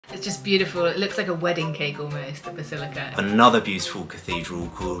It's just beautiful. It looks like a wedding cake almost, the basilica. Another beautiful cathedral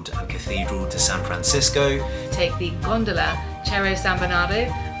called Cathedral de San Francisco. Take the gondola Cerro San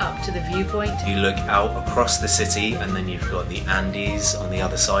Bernardo up to the viewpoint. You look out across the city and then you've got the Andes on the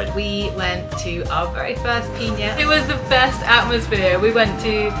other side. We went to our very first Piña. It was the best atmosphere. We went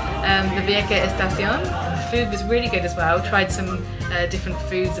to the Vieja Estación. The food was really good as well. Tried some different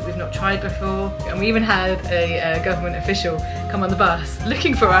foods that we've not tried before. And we even had a government official come on the bus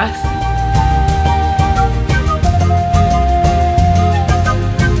looking for us.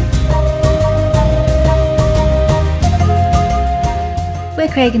 We're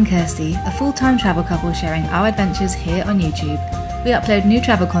Craig and Kirsty, a full-time travel couple sharing our adventures here on YouTube. We upload new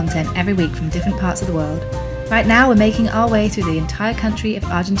travel content every week from different parts of the world. Right now we're making our way through the entire country of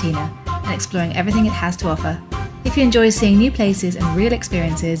Argentina and exploring everything it has to offer. If you enjoy seeing new places and real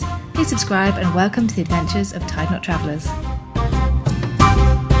experiences, please subscribe and welcome to the adventures of Tied Knot Travellers.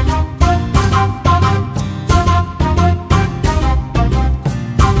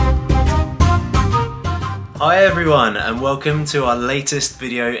 Hi everyone and welcome to our latest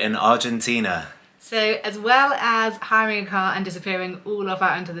video in Argentina. So as well as hiring a car and disappearing all off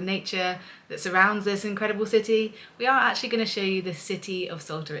out into the nature that surrounds this incredible city, we are actually going to show you the city of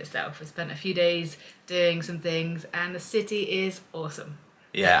Salta itself. We spent a few days doing some things and the city is awesome.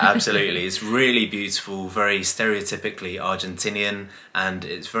 Yeah, absolutely. It's really beautiful, very stereotypically Argentinian, and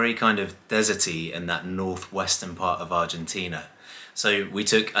it's very kind of deserty in that northwestern part of Argentina. So we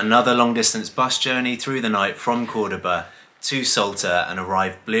took another long distance bus journey through the night from Cordoba to Salta and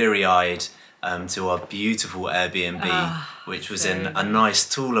arrived bleary-eyed to our beautiful Airbnb, which was in a nice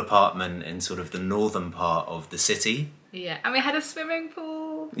tall apartment in sort of the northern part of the city. Yeah, and we had a swimming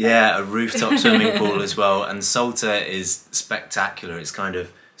pool. Yeah, a rooftop swimming pool as well. And Salta is spectacular. It's kind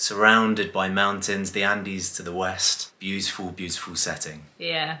of surrounded by mountains, the Andes to the west. Beautiful, beautiful setting.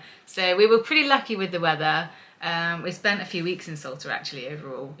 Yeah, so we were pretty lucky with the weather. We spent a few weeks in Salta actually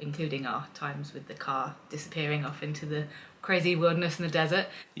overall, including our times with the car disappearing off into the crazy wilderness and the desert.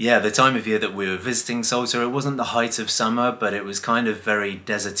 Yeah, the time of year that we were visiting Salta, it wasn't the height of summer, but it was kind of very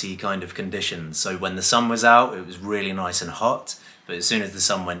deserty kind of conditions. So when the sun was out, it was really nice and hot, but as soon as the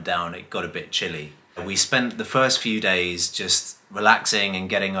sun went down, it got a bit chilly. We spent the first few days just relaxing and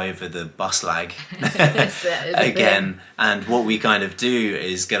getting over the bus lag again. And what we kind of do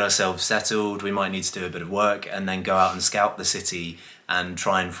is get ourselves settled. We might need to do a bit of work and then go out and scout the city and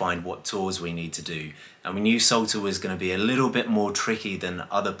try and find what tours we need to do. And we knew Salta was going to be a little bit more tricky than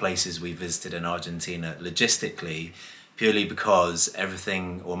other places we visited in Argentina logistically, purely because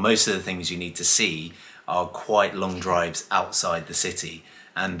everything or most of the things you need to see are quite long drives outside the city.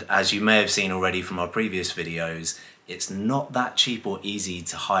 And as you may have seen already from our previous videos, it's not that cheap or easy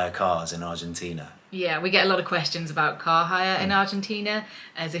to hire cars in Argentina. Yeah, we get a lot of questions about car hire in Argentina,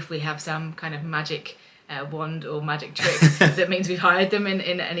 as if we have some kind of magic wand or magic trick that means we've hired them in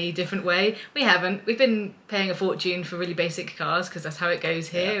any different way. We haven't. We've been paying a fortune for really basic cars because that's how it goes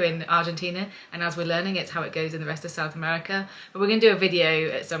here in Argentina, and as we're learning, it's how it goes in the rest of South America. But we're going to do a video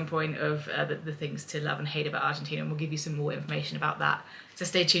at some point of the things to love and hate about Argentina, and we'll give you some more information about that. So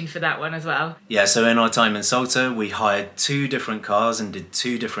stay tuned for that one as well. Yeah, so in our time in Salta, we hired 2 different cars and did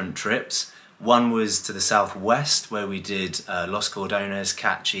 2 different trips. One was to the southwest, where we did Los Cordones,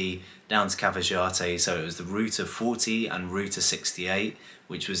 Cachi, down to Cavallate, so it was the Route of 40 and Route of 68,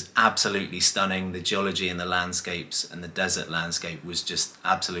 which was absolutely stunning. The geology and the landscapes and the desert landscape was just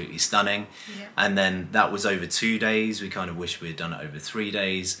absolutely stunning. Yeah. And then that was over 2 days. We kind of wish we had done it over 3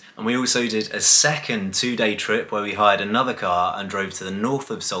 days. And we also did a second 2-day trip where we hired another car and drove to the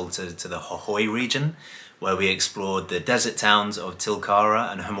north of Salta to the Jujuy region, where we explored the desert towns of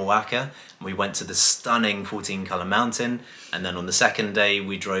Tilcara and Humahuaca. We went to the stunning 14-color mountain, and then on the second day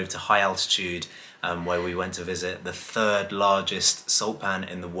we drove to high altitude where we went to visit the 3rd largest salt pan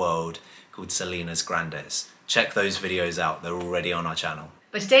in the world called Salinas Grandes. Check those videos out, they're already on our channel.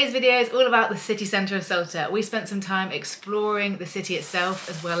 But today's video is all about the city centre of Salta. We spent some time exploring the city itself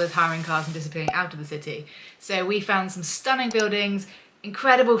as well as hiring cars and disappearing out of the city. So we found some stunning buildings,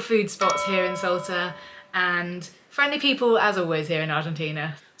 incredible food spots here in Salta, and friendly people as always here in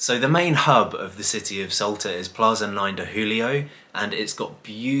Argentina. So the main hub of the city of Salta is Plaza 9 de Julio, and it's got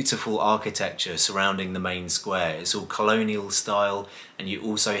beautiful architecture surrounding the main square. It's all colonial style, and you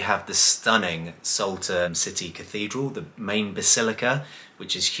also have the stunning Salta City Cathedral, the main basilica,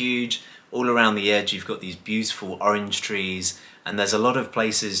 which is huge. All around the edge you've got these beautiful orange trees, and there's a lot of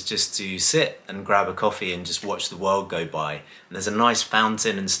places just to sit and grab a coffee and just watch the world go by. And there's a nice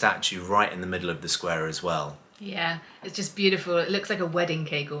fountain and statue right in the middle of the square as well. Yeah, it's just beautiful. It looks like a wedding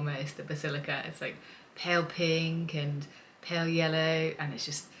cake almost, the basilica. It's like pale pink and pale yellow, and it's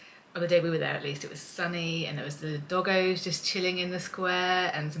just on the day we were there at least, it was sunny and there was the doggos just chilling in the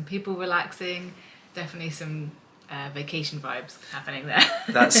square and some people relaxing. Definitely some vacation vibes happening there.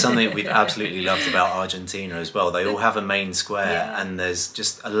 That's something we've absolutely loved about Argentina as well. They all have a main square and there's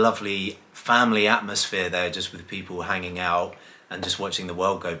just a lovely family atmosphere there, just with people hanging out and just watching the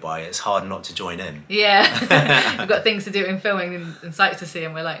world go by. It's hard not to join in. Yeah, we've got things to do in filming and sights to see,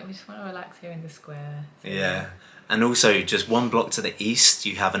 and we're like, we just want to relax here in the square. So, yeah. And also, just one block to the east,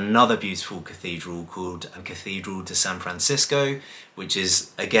 you have another beautiful cathedral called Cathedral de San Francisco, which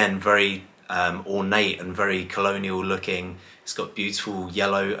is, again, very ornate and very colonial looking. It's got beautiful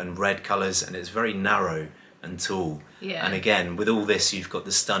yellow and red colours, and it's very narrow and tall. Yeah. And again, with all this, you've got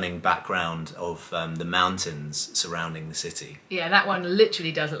the stunning background of the mountains surrounding the city. Yeah, that one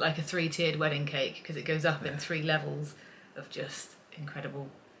literally does look like a 3-tiered wedding cake, because it goes up in 3 levels of just incredible,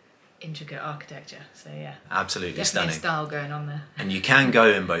 intricate architecture. So yeah, absolutely definitely stunning. A style going on there. And you can go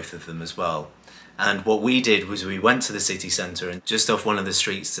in both of them as well. And what we did was we went to the city centre, and just off one of the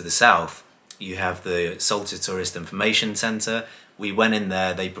streets to the south, you have the Salta Tourist Information Centre. We went in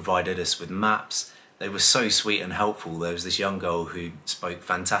there, they provided us with maps. They were so sweet and helpful. There was this young girl who spoke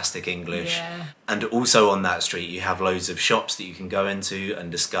fantastic English. Yeah. And also on that street, you have loads of shops that you can go into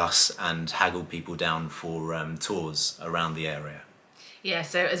and discuss and haggle people down for tours around the area. Yeah,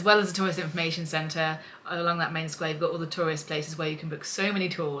 so as well as the Tourist Information Centre, along that main square, you've got all the tourist places where you can book so many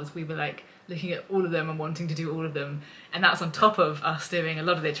tours. We were like looking at all of them and wanting to do all of them. And that's on top of us doing a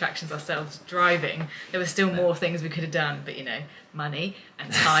lot of the attractions ourselves, driving. There were still more things we could have done, but you know, money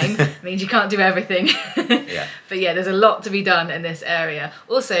and time means you can't do everything. Yeah. But yeah, there's a lot to be done in this area.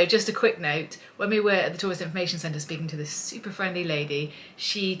 Also, just a quick note, when we were at the Tourist Information Centre speaking to this super friendly lady,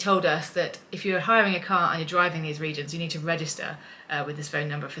 she told us that if you're hiring a car and you're driving these regions, you need to register with this phone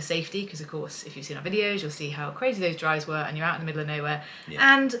number for safety, because of course, if you've seen our videos, you'll see how crazy those drives were and you're out in the middle of nowhere.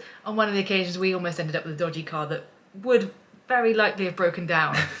 Yeah. And on one of the occasions, we almost ended up with a dodgy car that would very likely have broken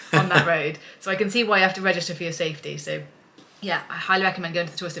down on that road. So I can see why you have to register for your safety. So yeah, I highly recommend going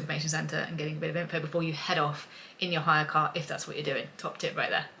to the Tourist Information Centre and getting a bit of info before you head off in your hire car, if that's what you're doing. Top tip right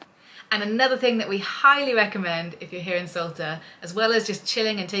there. And another thing that we highly recommend if you're here in Salta, as well as just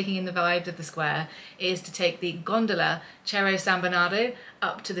chilling and taking in the vibes of the square, is to take the gondola Cerro San Bernardo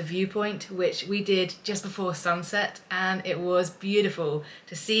up to the viewpoint, which we did just before sunset, and it was beautiful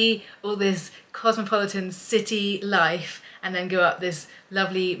to see all this cosmopolitan city life and then go up this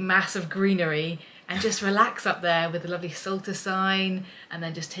lovely mass of greenery and just relax up there with the lovely Salta sign, and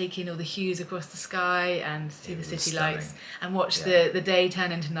then just take in all the hues across the sky and see the city lights and watch the day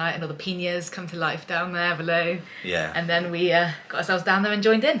turn into night and all the piñas come to life down there below. Yeah. And then we got ourselves down there and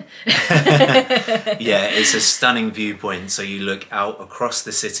joined in. Yeah, it's a stunning viewpoint. So you look out across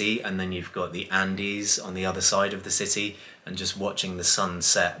the city, and then you've got the Andes on the other side of the city, and just watching the sun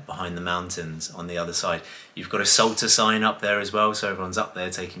set behind the mountains on the other side. You've got a Salta sign up there as well, so everyone's up there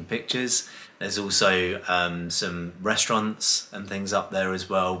taking pictures. There's also some restaurants and things up there as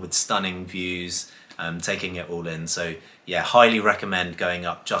well with stunning views, taking it all in. So yeah, highly recommend going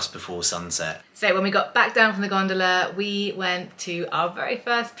up just before sunset. So when we got back down from the gondola, we went to our very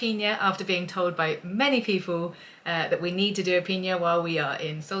first piña after being told by many people that we need to do a piña while we are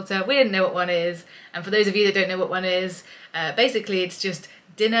in Salta. We didn't know what one is, and for those of you that don't know what one is, basically it's just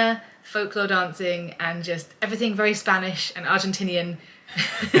dinner, folklore dancing, and just everything very Spanish and Argentinian.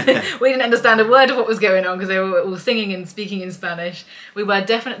 We didn't understand a word of what was going on because they were all singing and speaking in Spanish. We were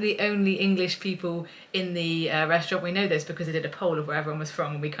definitely the only English people in the restaurant. We know this because they did a poll of where everyone was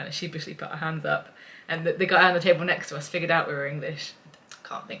from, and we kind of sheepishly put our hands up, and the guy on the table next to us figured out we were English.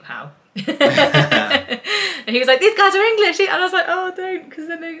 Can't think how. And he was like, "These guys are English," and I was like, "Oh, don't, because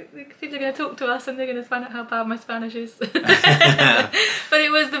then people are going to talk to us and they're going to find out how bad my Spanish is." But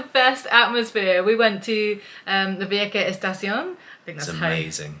it was the best atmosphere. We went to the Vieja Estación. I think that's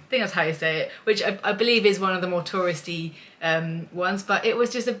amazing. I think that's how you say it, which I believe is one of the more touristy ones, but it was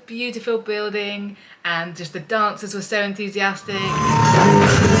just a beautiful building, and just the dancers were so enthusiastic.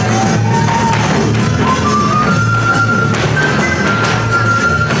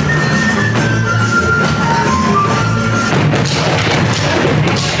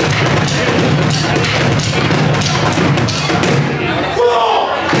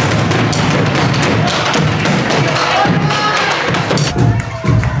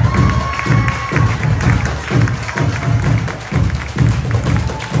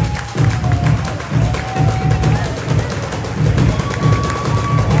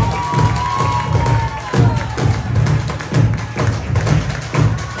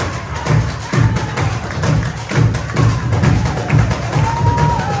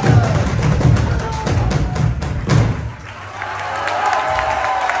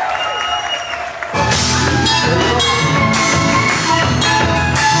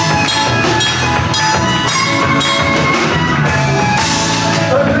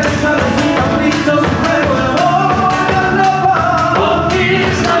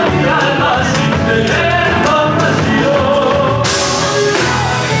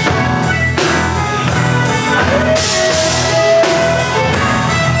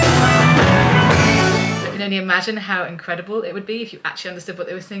 imagine how incredible it would be if you actually understood what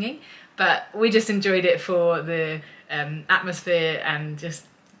they were singing. But we just enjoyed it for the atmosphere and just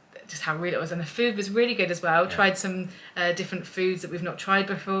how real it was. And the food was really good as well. Tried some different foods that we've not tried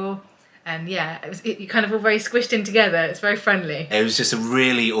before. And yeah, you kind of all very squished in together. It's very friendly. It was just a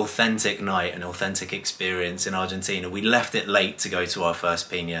really authentic night, an authentic experience in Argentina. We left it late to go to our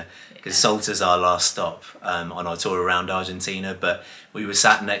first Piña because Salta's our last stop on our tour around Argentina. But we were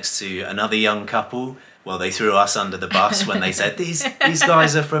sat next to another young couple. Well, they threw us under the bus when they said, these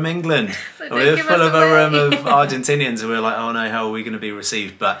guys are from England. So we were full of a room of Argentinians, and we were like, oh no, how are we going to be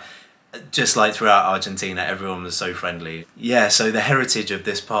received? But just like throughout Argentina, everyone was so friendly. Yeah, so the heritage of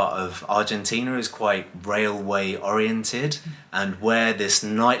this part of Argentina is quite railway oriented, and where this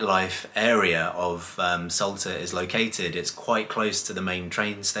nightlife area of Salta is located, it's quite close to the main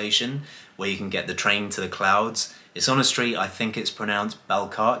train station where you can get the train to the clouds. It's on a street, I think it's pronounced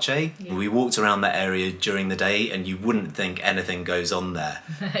Balcarce. Yeah. We walked around that area during the day and you wouldn't think anything goes on there.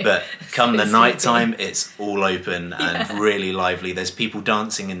 No, but come the night time, it's all open and really lively. There's people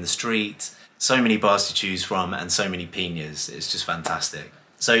dancing in the street, so many bars to choose from and so many piñas. It's just fantastic.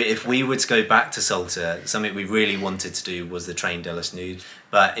 So if we were to go back to Salta, something we really wanted to do was the Train de los Nudes,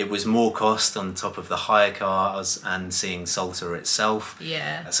 but it was more cost on top of the hire cars and seeing Salta itself.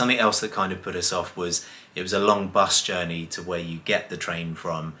 Yeah. Something else that kind of put us off was it was a long bus journey to where you get the train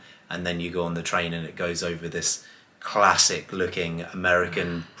from, and then you go on the train and it goes over this classic looking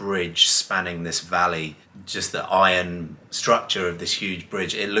American bridge spanning this valley. Just the iron structure of this huge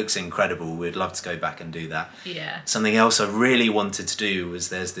bridge, it looks incredible. We'd love to go back and do that. Yeah. Something else I really wanted to do was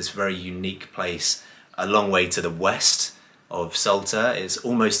there's this very unique place a long way to the west of Salta. It's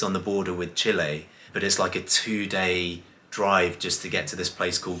almost on the border with Chile, but it's like a 2-day drive just to get to this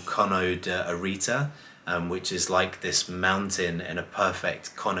place called Cono de Arita, which is like this mountain in a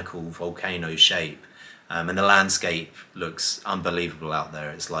perfect conical volcano shape. And the landscape looks unbelievable out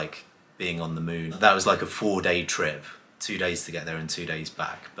there. It's like being on the moon. That was like a 4-day trip, 2 days to get there and 2 days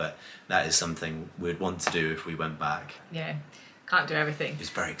back. But that is something we'd want to do if we went back. Yeah, can't do everything. It's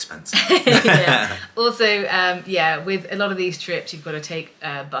very expensive. Yeah. Also, yeah, with a lot of these trips, you've got to take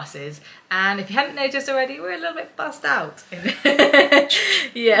buses. And if you hadn't noticed already, we're a little bit bussed out.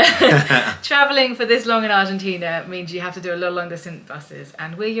 Yeah. Travelling for this long in Argentina means you have to do a lot of long distance buses.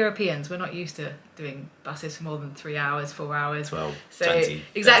 And we're Europeans, we're not used to doing buses for more than 3 hours, 4 hours. 12, so 20,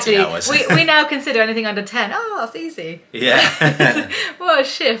 exactly. 30 hours. we now consider anything under 10, oh, that's easy. Yeah. What a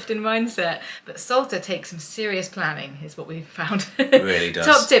shift in mindset. But Salta takes some serious planning, is what we've found. It really does.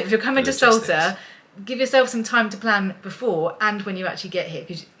 Top tip, if you're coming to Salta, give yourself some time to plan before and when you actually get here,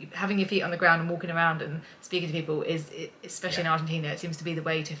 because having your feet on the ground and walking around and speaking to people is, especially in Argentina, it seems to be the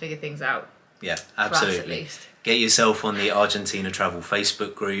way to figure things out. Yeah, For us, at absolutely. least. Get yourself on the Argentina Travel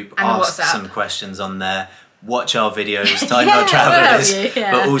Facebook group, And ask WhatsApp. some questions on there, watch our videos, time our travellers,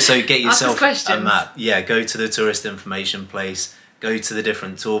 but also get yourself a map. Yeah, go to the tourist information place, go to the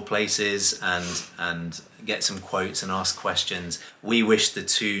different tour places and get some quotes and ask questions. We wish the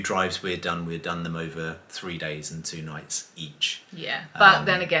 2 drives we'd done them over 3 days and 2 nights each. Yeah, but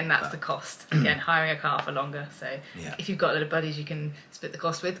then again, that's the cost. Again, hiring a car for longer. So if you've got a lot of buddies you can split the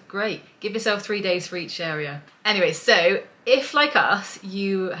cost with, great. Give yourself 3 days for each area. Anyway, so if, like us,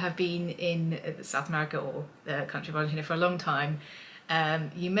 you have been in South America or the country of Argentina for a long time,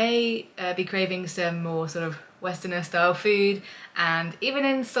 you may be craving some more sort of Westerner style food, and even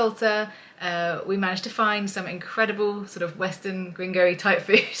in Salta we managed to find some incredible sort of Western gringo type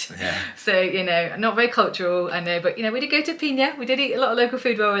food. Yeah. So, you know, not very cultural, I know, but you know, we did go to Piña, we did eat a lot of local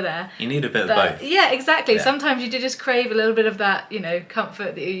food while we were there. You need a bit of both. Yeah, exactly. Yeah. Sometimes you do just crave a little bit of that, you know,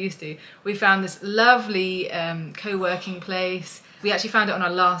 comfort that you're used to. We found this lovely co-working place. We actually found it on our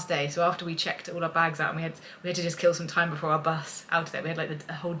last day, so after we checked all our bags out and we had to just kill some time before our bus out of there. We had like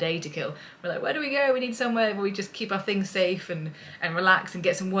a whole day to kill. We're like, where do we go? We need somewhere where we just keep our things safe and relax and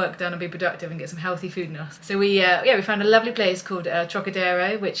get some work done and be productive and get some healthy food in us. So we found a lovely place called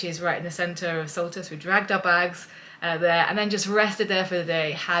Trocadero, which is right in the centre of Salta. So we dragged our bags there and then just rested there for the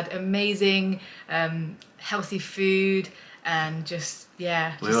day. Had amazing healthy food and just we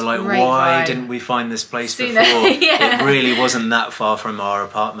were like, why didn't we find this place before? It really wasn't that far from our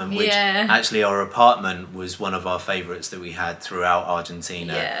apartment, which actually our apartment was one of our favourites that we had throughout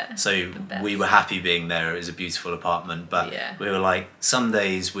Argentina. So we were happy being there. It was a beautiful apartment, but we were like, some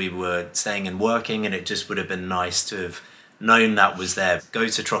days we were staying and working and it just would have been nice to have known that was there. Go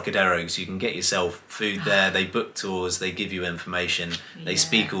to Trocadero because you can get yourself food there. They book tours, they give you information, they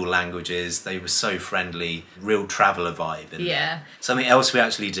speak all languages. They were so friendly, real traveller vibe. And something else we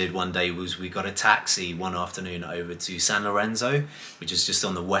actually did one day was we got a taxi one afternoon over to San Lorenzo, which is just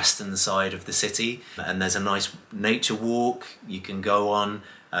on the western side of the city. And there's a nice nature walk you can go on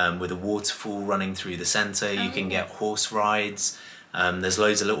with a waterfall running through the centre. You can get horse rides. There's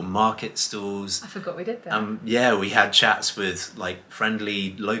loads of little market stalls. I forgot we did that. Yeah, we had chats with like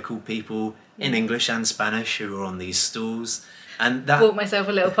friendly local people in English and Spanish who were on these stalls. And that bought myself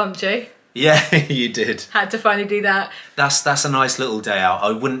a little poncho. Yeah, you did. Had to finally do that. That's a nice little day out.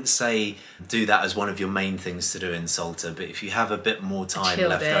 I wouldn't say do that as one of your main things to do in Salta, but if you have a bit more time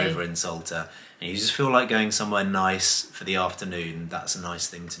left over in Salta and you just feel like going somewhere nice for the afternoon, that's a nice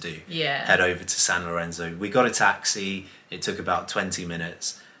thing to do. Yeah. Head over to San Lorenzo. We got a taxi. It took about 20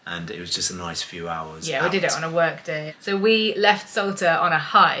 minutes and it was just a nice few hours. Yeah, we did it on a work day. So we left Salta on a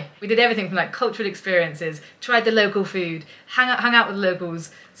high. We did everything from like cultural experiences, tried the local food, hung out with locals,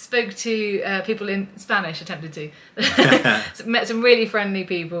 spoke to people in Spanish, attempted to. So met some really friendly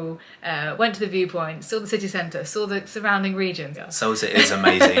people, went to the viewpoint, saw the city centre, saw the surrounding regions. Salta is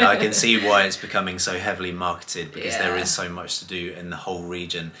amazing. I can see why it's becoming so heavily marketed because there is so much to do in the whole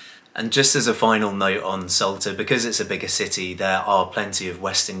region. And just as a final note on Salta, because it's a bigger city, there are plenty of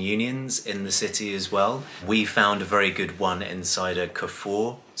Western Unions in the city as well. We found a very good one inside a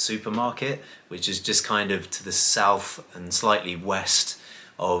Carrefour supermarket, which is just kind of to the south and slightly west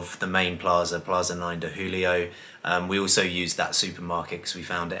of the main plaza, Plaza 9 de Julio. We also used that supermarket because we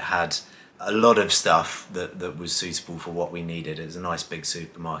found it had a lot of stuff that was suitable for what we needed. It was a nice big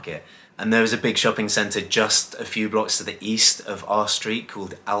supermarket. And there was a big shopping centre just a few blocks to the east of our street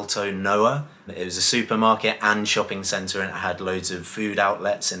called Alto Noa. It was a supermarket and shopping centre and it had loads of food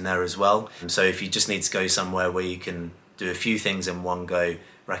outlets in there as well. So if you just need to go somewhere where you can do a few things in one go,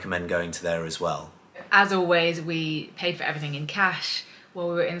 recommend going to there as well. As always, we paid for everything in cash while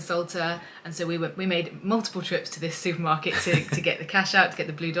we were in Salta, and so we made multiple trips to this supermarket to get the cash out, to get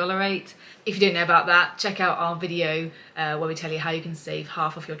the blue dollar rate. If you don't know about that, check out our video where we tell you how you can save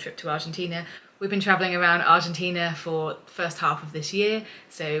half of your trip to Argentina. We've been travelling around Argentina for the first half of this year,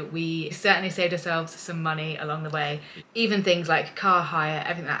 so we certainly saved ourselves some money along the way. Even things like car hire,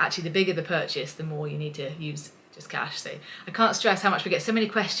 everything like that. Actually, the bigger the purchase, the more you need to use just cash. So I can't stress how much we get so many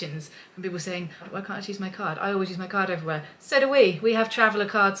questions from people saying, why can't I use my card? I always use my card everywhere. So do we. We have traveller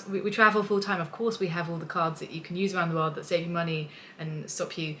cards. We travel full time. Of course we have all the cards that you can use around the world that save you money and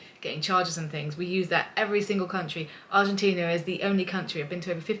stop you getting charges and things. We use that every single country. Argentina is the only country. I've been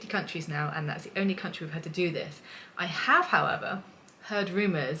to over 50 countries now, and that's the only country we've had to do this. I have, however, heard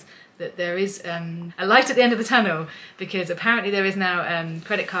rumours that there is a light at the end of the tunnel, because apparently there is now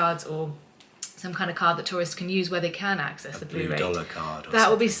credit cards or some kind of card that tourists can use where they can access the blue rate. $blue card.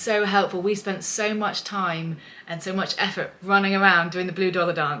 That would be so helpful. We spent so much time and so much effort running around doing the blue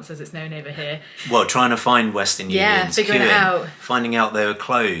dollar dance, as it's known over here. Well, trying to find Western Unions, figuring it out. Finding out they were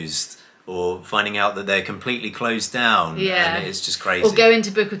closed, or finding out that they're completely closed down. Yeah. And it's just crazy. Or going to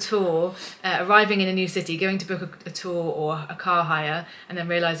book a tour, arriving in a new city, going to book a tour or a car hire, and then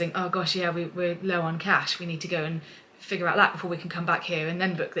realising, oh gosh, yeah, we're low on cash. We need to go and figure out that before we can come back here and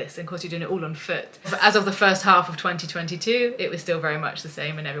then book this. And of course you're doing it all on foot. But as of the first half of 2022, it was still very much the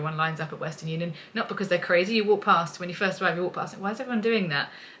same, and everyone lines up at Western Union, not because they're crazy. You walk past, when you first arrive, you walk past, why is everyone doing that?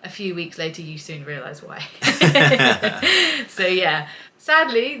 A few weeks later you soon realise why. So yeah,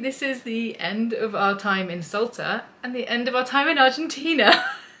 sadly this is the end of our time in Salta and the end of our time in Argentina.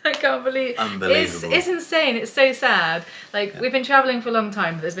 I can't believe Unbelievable. It's insane. It's so sad. Like, we've been travelling for a long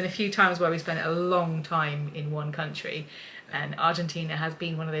time, but there's been a few times where we spent a long time in one country, and Argentina has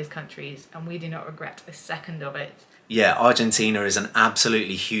been one of those countries, and we do not regret a second of it. Yeah, Argentina is an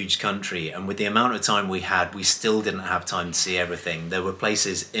absolutely huge country, and with the amount of time we had, we still didn't have time to see everything. There were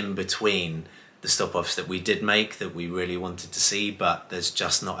places in between the stop-offs that we did make that we really wanted to see, but there's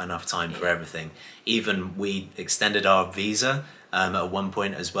just not enough time for everything. Even we extended our visa at one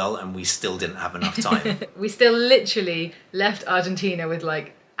point as well, and we still didn't have enough time. We still literally left Argentina with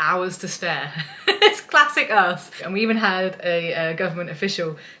like hours to spare. It's classic us. And we even had a government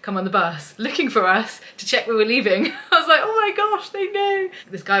official come on the bus looking for us to check we were leaving. I was like, oh my gosh, they know.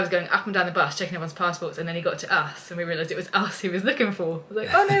 This guy was going up and down the bus checking everyone's passports, and then he got to us and we realised it was us he was looking for. I was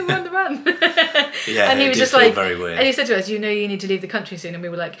like, oh no, we're on the run. Yeah, and he it was did just feel like, very weird. And he said to us, you know you need to leave the country soon, and we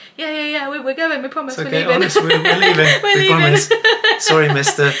were like, yeah, we're going, we promise, It's we're okay, leaving. honest, we're leaving. We're we leaving. promise. Sorry,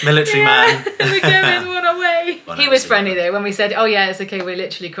 Mr. Military Man. We're going, we're on our way. Well, He was absolutely. friendly though when we said, oh yeah, it's okay, we're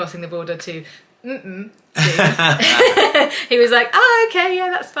literally crossing the border to soon. He was like, oh, okay, yeah,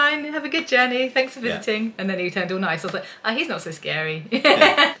 that's fine. Have a good journey. Thanks for visiting. Yeah. And then he turned all nice. I was like, oh, he's not so scary.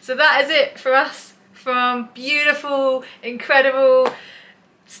 Yeah. So that is it for us from beautiful, incredible,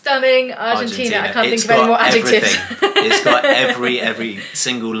 stunning Argentina. I can't think of any more adjectives. It's got every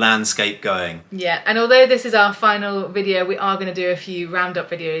single landscape going. Yeah, and although this is our final video, we are going to do a few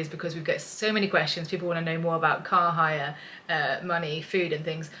roundup videos because we've got so many questions. People want to know more about car hire, money, food and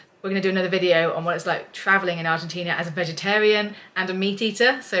things. We're going to do another video on what it's like travelling in Argentina as a vegetarian and a meat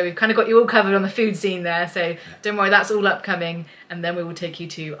eater. So we've kind of got you all covered on the food scene there. So don't worry, that's all upcoming. And then we will take you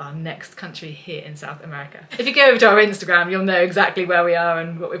to our next country here in South America. If you go over to our Instagram, you'll know exactly where we are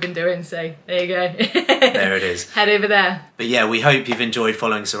and what we've been doing. So there you go. There it is. Head over there. But yeah, we hope you've enjoyed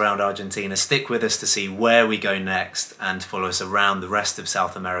following us around Argentina. Stick with us to see where we go next and follow us around the rest of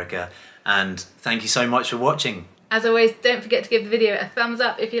South America. And thank you so much for watching. As always, don't forget to give the video a thumbs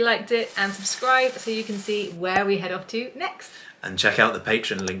up if you liked it and subscribe so you can see where we head off to next. And check out the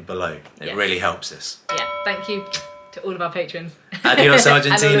Patreon link below. It really helps us. Yeah, thank you to all of our patrons. Adios,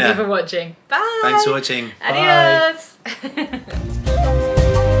 Argentina. And all of you for watching. Bye. Thanks for watching. Adios. Bye.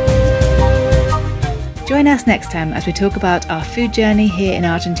 Join us next time as we talk about our food journey here in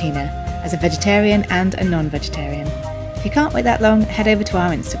Argentina as a vegetarian and a non-vegetarian. If you can't wait that long, head over to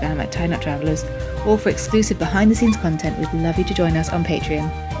our Instagram at TiedNotTravellers, or for exclusive behind-the-scenes content, we'd love you to join us on Patreon.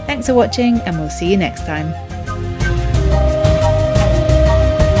 Thanks for watching, and we'll see you next time.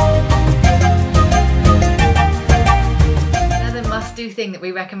 Another must-do thing that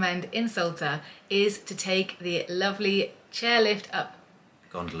we recommend in Salta is to take the lovely chairlift up.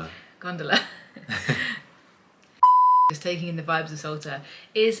 Gondola. Just taking in the vibes of Salta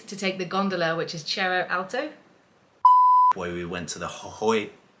is to take the gondola, which is Cerro Alto. Where we went to the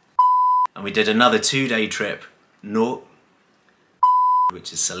Hoy. And we did another 2-day trip north,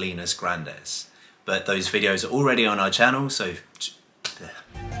 which is Salinas Grandes. But those videos are already on our channel, so